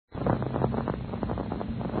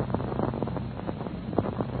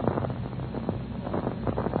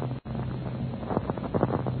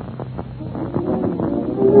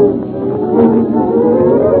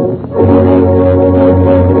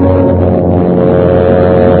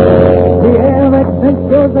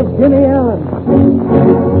Jimmy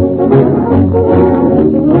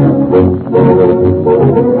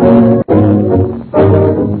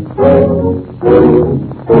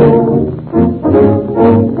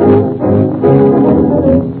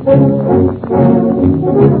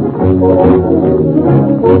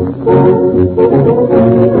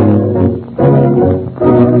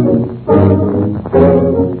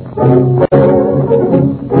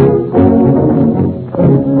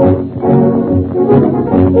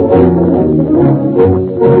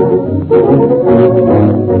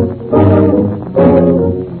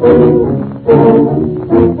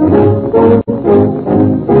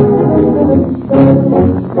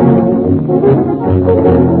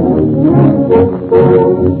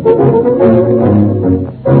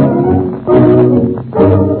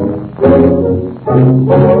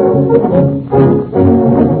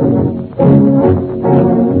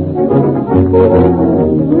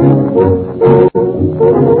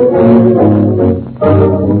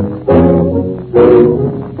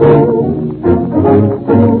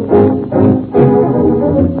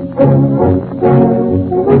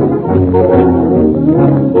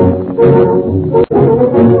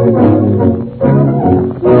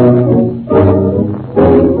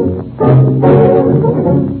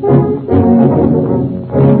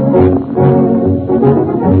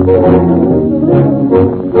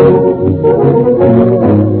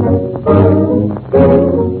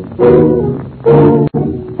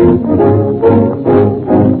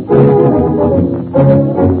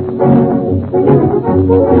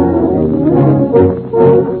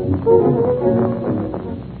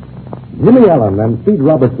Allen and Speed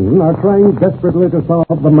Robertson are trying desperately to solve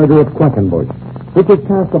the murder of Quackenbush, which has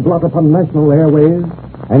cast a blot upon national airways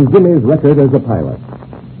and Jimmy's record as a pilot.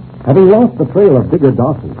 Having lost the trail of Digger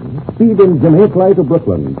Dawson, Speed and Jimmy fly to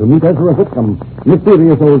Brooklyn to meet Ezra Whitcomb,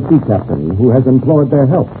 mysterious old sea captain who has implored their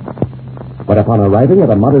help. But upon arriving at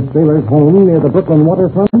a modest sailor's home near the Brooklyn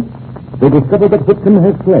waterfront, they discover that Whitcomb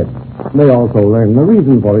has fled. They also learn the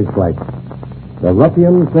reason for his flight. The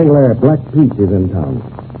ruffian sailor Black Pete is in town.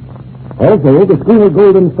 Also, the schooner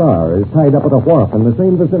Golden Star is tied up at a wharf in the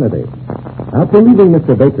same vicinity. After leaving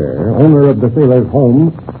Mr. Baker, owner of the sailor's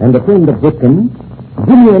home and a friend of Whitcomb,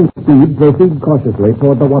 Jimmy and Speed proceed cautiously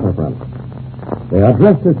toward the waterfront. They are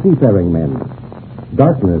dressed as seafaring men.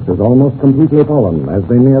 Darkness is almost completely fallen as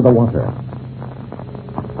they near the water.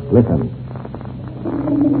 Listen.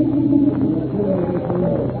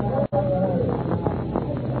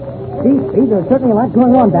 Speed, there's certainly a lot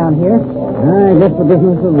going on down here. I guess the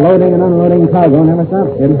business of loading and unloading cargo never stops,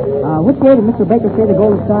 kid. Which way did Mr. Baker say the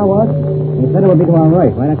Golden Star was? He said it would be to our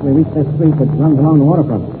right after we reach this street that runs along the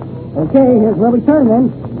waterfront. Okay, here's where we turn then.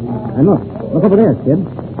 And look over there, kid.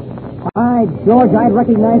 By George, I'd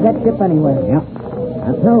recognize that ship anywhere. Yep.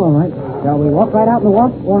 That's her, all right. Shall we walk right out in the wharf?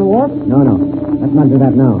 On the wharf? No. Let's not do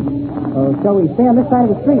that now. Shall we stay on this side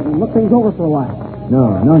of the street and look things over for a while?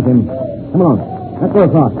 No, Jim. Come on. Let's go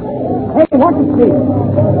across. Hey, watch the speed.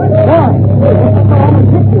 Boy,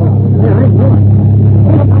 almost hit you. Yeah, I know it.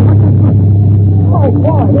 Oh,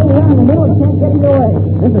 boy, here we are in the middle and can't get either way.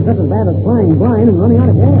 This is just as bad as flying blind and running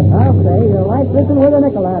out of gas. I'll say, your life's missing with a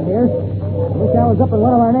nickel out here. Wish I was up in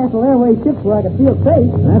one of our National Airways ships where I could feel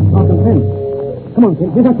safe. That's talking sense. Come on,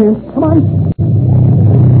 kid. Give us in. Come on.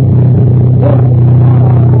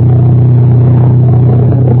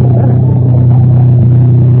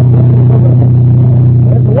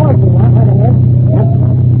 There's the wharf we want right ahead. Yep.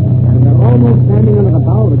 And we're almost standing under the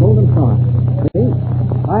bow of the Golden Star. See?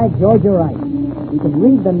 By George, you're right. You can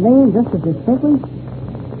read the name just as distinctly.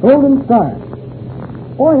 Golden Star.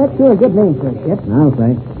 Boy, that's sure a good name for a ship. I'll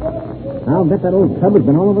say. I'll bet that old tub has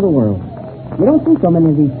been all over the world. You don't see so many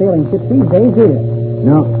of these sailing ships these days, do you?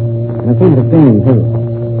 No. And it seems a shame, too.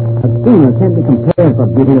 A steamer can't be compared for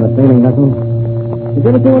beauty with a sailing vessel. Did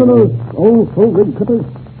you ever see one of those old full-rigged clippers?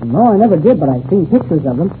 No, I never did, but I've seen pictures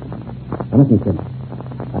of them. Now, listen, kid.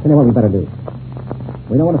 I'll tell you what we better do.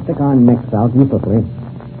 We don't want to stick our necks out uselessly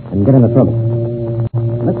and get into trouble.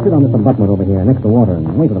 Let's sit on this abutment over here next to water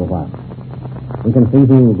and wait a little while. We can see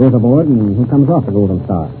who goes aboard and who comes off the Golden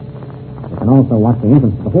Star. We can also watch the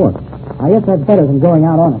entrance to the port. I guess that's better than going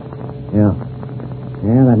out on it. Yeah,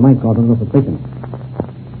 that might cause a little suspicion.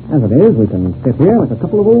 As it is, we can sit here like a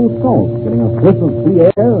couple of old salts, getting a whiff of sea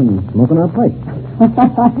air and smoking our pipe.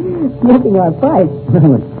 Smoking our pipe?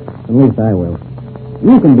 At least I will.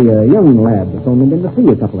 You can be a young lad that's only been to sea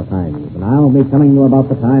a couple of times, and I'll be telling you about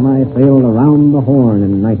the time I sailed around the Horn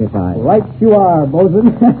in '95. Right you are,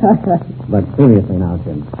 bosun. But seriously now,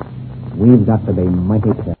 Jim, we've got to be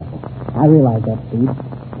mighty careful. I realize that, Steve.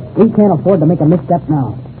 We can't afford to make a misstep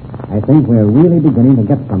now. I think we're really beginning to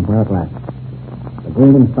get somewhere at last. The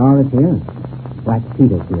Golden Star is here. Black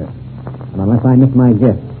Pete is here. And unless I miss my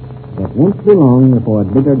guess, it won't be long before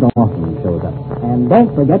Digger Dawson shows up. And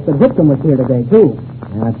don't forget the victim was here today, too.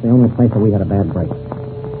 And that's the only place where we had a bad break.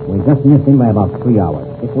 We just missed him by about 3 hours.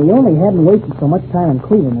 If we only hadn't wasted so much time in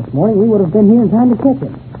Cleveland this morning, we would have been here in time to catch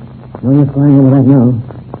him. No use crying over that now.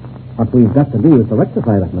 What we've got to do is to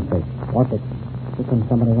rectify that mistake. Watch it. Here comes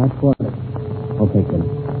somebody right toward us. Okay, kid.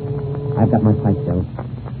 I've got my pipe filled.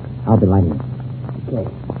 I'll be lighting it. Okay.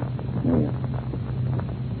 There you are.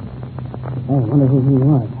 I wonder who he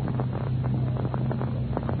was.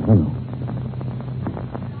 I don't know.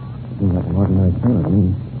 Seems like an ordinary sailor to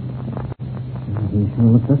me. He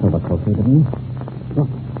sure looks us over closely, didn't he? Look.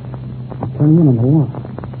 He's turning in on the wall.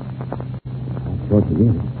 That's George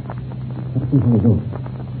is. Let's see how he goes.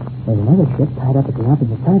 There's another ship tied up at the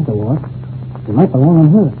opposite side of the wharf. He might belong on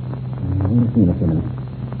her. We'll see in a few minutes.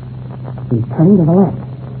 He's turning to the left.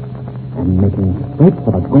 And making straight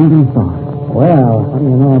for the Golden Star. Well, what do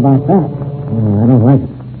you know about that? I don't like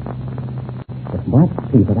it. If Black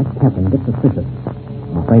Pete or that captain gets suspicious,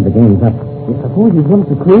 I'm afraid the game's up. You suppose he's one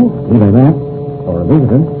of the crew? Either that, or a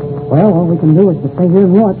visitor. Well, all we can do is to stay here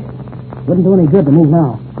and watch. Wouldn't do any good to move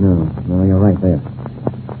now. No, you're right there.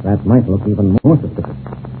 That might look even more suspicious.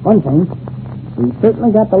 One thing, we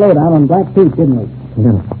certainly got the lowdown on Black Pete, didn't we?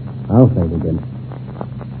 Yeah, I'll say we did.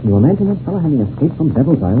 Can you imagine that fellow having escaped from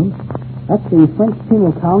Devil's Island? That's the French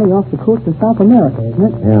penal colony off the coast of South America, isn't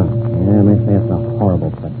it? Yeah, they say it's a horrible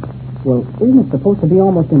place. Well, isn't it supposed to be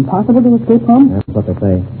almost impossible to escape from? That's what they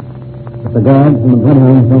say. If the guards and the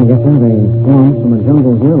bloodhounds don't get there, they swamps and the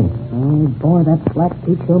jungles will. Oh, boy, that Black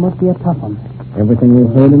Pete sure must be a tough one. Everything we've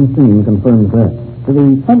heard and seen confirms that. Do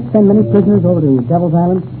the French send many prisoners over to Devil's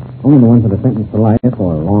Island? Only the ones that are sentenced to life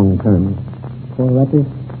or long terms. Poor wretches.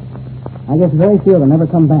 I guess very few will never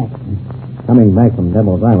come back. Coming back from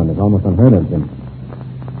Devil's Island is almost unheard of, Jim.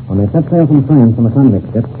 When they set sail from France on the convict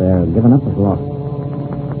ship, they're given up as lost.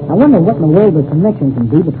 I wonder what in the world the connection can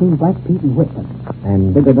be between Black Pete and Whitman.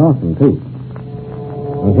 And Digger Dawson, too.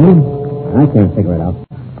 Well, Jim, I can't figure it out.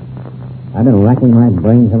 I've been racking my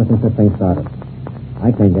brains ever since this thing started.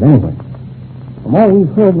 I can't get anywhere. From all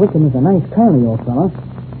we've heard, Whitman is a nice, kindly old fellow.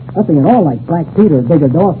 Nothing at all like Black Pete or Digger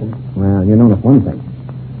Dawson. Well, you notice one thing.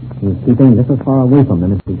 He's keeping just as far away from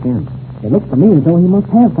them as he can. It looks to me as though he must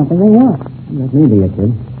have something they want. That may be it,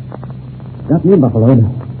 kid. Got me buffaloed.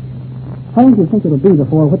 How long do you think it'll be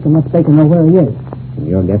before Whitman lets Baker know where he is?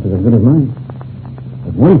 Your guess is as good as mine.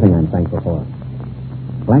 There's one thing I'm thankful for.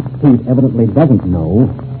 Black Pete evidently doesn't know,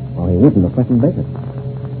 or he wouldn't have threatened Baker.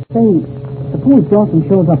 Say, suppose Dawson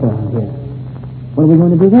shows up around here. What are we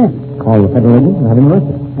going to do then? Call the federal agent and have him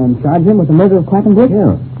arrested. And charge him with the murder of Quackenbush?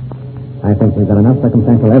 Yeah. I think we've got enough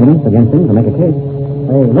circumstantial evidence against him to make a case.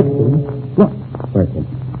 Hey, look, Steve. Look. Where, kid?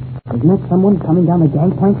 Isn't that someone coming down the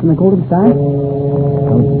gangplank from the Golden Star?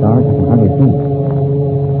 So dark I can hardly see.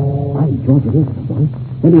 By George, it is, boy.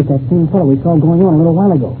 Maybe it's that same fellow we saw going on a little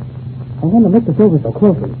while ago. I wonder look this over so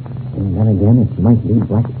closely. And then again, it might be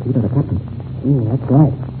Black Pete or the captain. That's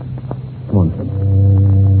right. Come on, kid.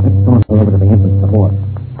 Let's saunter over to the entrance to the wharf.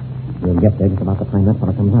 We'll get there just about the time that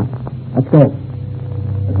fellow comes out. Let's go.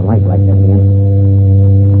 There's a light right there in the entrance.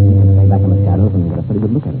 We can stay back in the shadows and get a pretty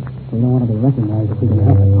good look at it. We don't want to be recognized if we can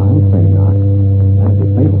help it. I'll say not. That'd be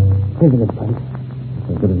fatal. Here's a good place. It's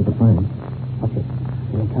as good as you could find. Watch it.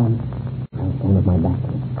 Here it comes. I'll stand with my back to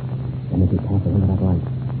it. And as he passes under that light,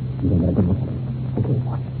 you can get a good look at it. Okay,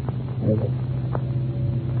 watch. There it is.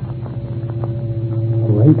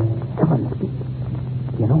 Great heavens. Do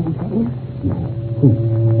you know who that is? No. Who?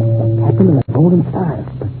 It's the captain of the Golden Star.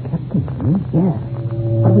 The captain, huh? Yeah.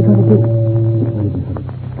 What are we going to do? Which way is he headed?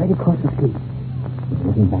 Straight across the street. He's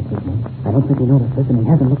looking back this way. I don't think he noticed us, and he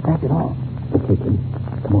hasn't looked back at all. Okay, kid.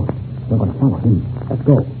 Come on. We're going to follow him. Let's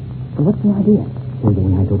go. So what's the idea? Here's the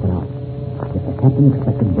way I dope it out. If the captain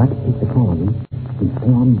expected Black Pete to call on him, he'd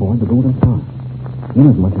stay on board the Golden Star.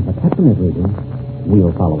 Inasmuch as the captain is leaving,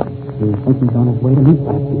 we'll follow him. Do you think he's on his way to meet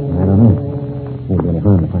Black Pete? I don't know. Won't do any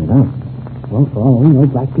harm to find out. Well, for all we know,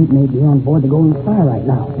 Black Pete may be on board the Golden Star right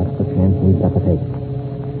now. That's the chance we've got to take.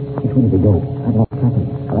 Which way did he go? I've lost track of him.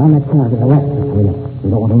 Around that corner to the left. Hurry up. We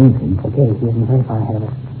don't want to lose him. Okay, he isn't very far ahead of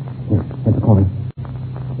us. Here, there's the corner.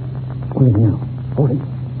 Where is he now? Hold it.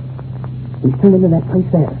 He's turned into that place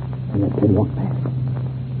there. And that kid walked past.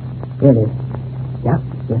 There it is. Yeah,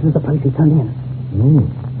 this is the place he turned in.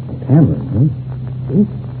 The tavern, huh? See?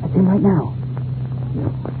 That's him right now.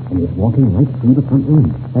 Yeah. And he's walking right through the front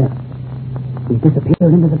room. There. He's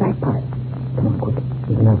disappeared into the back part. Come on, quick.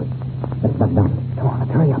 He's an alley. Let's back down. Come on,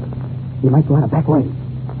 let's hurry up. He might go out a back way.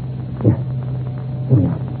 Here we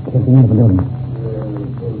are. Here's the end of the building.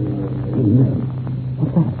 Hey, listen.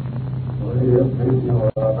 What's that? Where have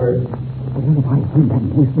I heard that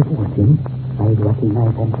voice before, Jim? I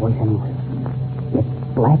recognize that voice anywhere. It's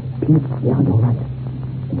Black Pete. Yeah, you're right.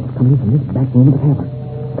 It's coming from this back room of the tavern.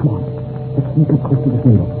 Come on. Let's sneak up close to this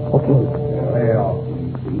window. Okay. Lay off me,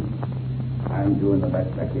 Pete. I'm doing the best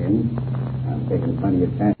I can. I'm taking plenty of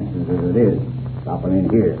chances as it is. Stopping in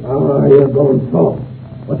here. Oh, you're going soft.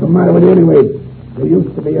 What's the matter with you anyway? You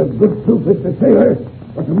used to be a good two-fisted sailor.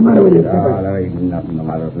 What's the matter with you, Skipper? There ain't nothing the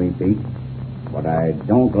matter with me, Pete. But I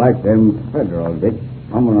don't like them federal dicks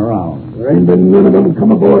coming around. There ain't been none of them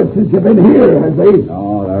come aboard since you've been here, has they?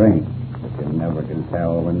 No, there ain't. But you never can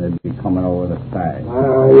tell when they'll be coming over the side.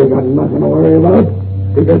 You got nothing to worry about.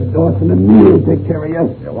 Because Dawson and me will take care of you.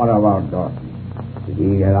 Yeah, what about Dawson? Did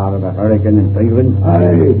he get out of the hurricane in Cleveland?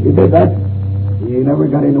 Aye, he did that. He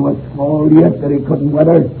never got into a squall yet that he couldn't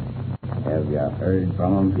weather. Have you heard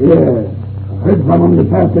from him? Yeah, I heard from him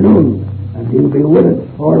this afternoon. And he'll be with us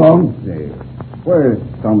before long. Say, where's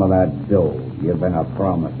some of that dough you've been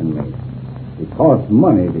a-promising me? It costs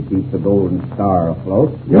money to keep the Golden Star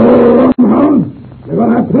afloat. You're rumhound. You're going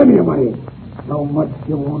to have plenty of money. So much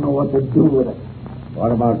you won't know what to do with it.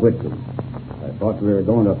 What about Whitcomb? I thought we were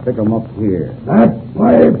going to pick him up here. That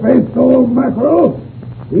pie-faced old mackerel,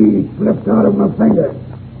 he slipped out of my fingers.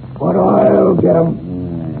 But I'll get him.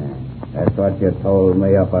 That's what you told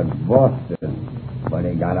me up at Boston. But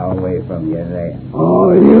he got away from you then.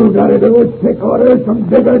 All you got to do is take orders from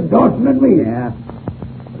Digger, Dawson, and me. Yeah?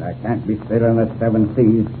 But I can't be sailing the 7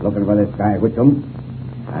 seas looking for this guy Whitcomb.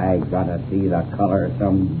 I got to see the color of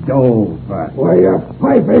some dough first. Why, you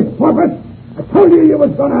pie-faced porpoise. I told you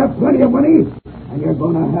was going to have plenty of money. And you're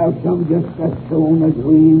going to have some just as soon as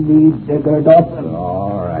we meet Digger Dawson.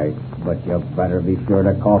 All right. But you better be sure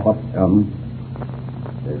to cough up some.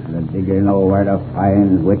 Does the digger know where to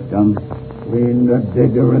find Whitcomb? Between the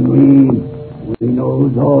Digger and me, we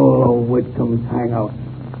knows all of Whitcomb's hangouts.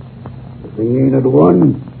 If he ain't at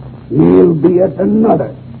one, he'll be at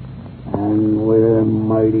another. And we're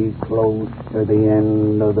mighty close to the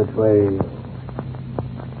end of the trail.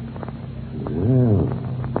 Well,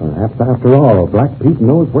 perhaps after all, Black Pete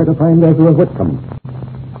knows where to find Ezra Whitcomb.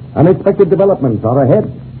 Unexpected developments are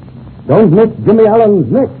ahead. Don't miss Jimmy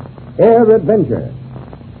Allen's next Air Adventure.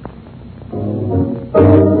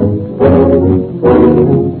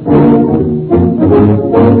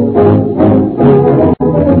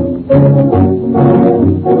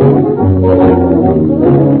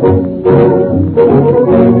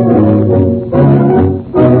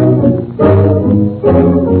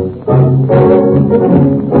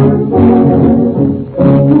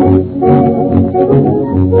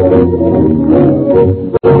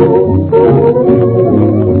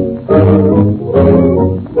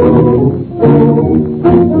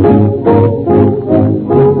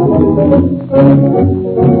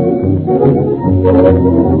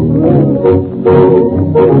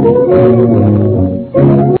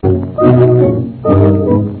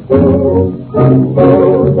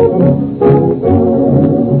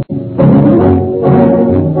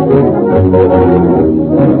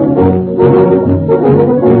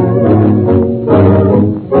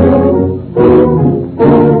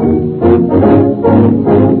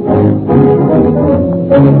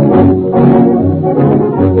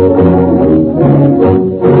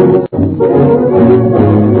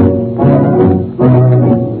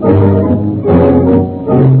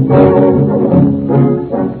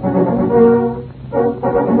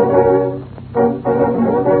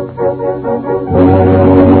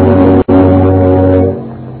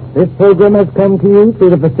 This program has come to you through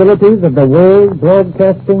the facilities of the World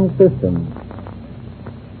Broadcasting System.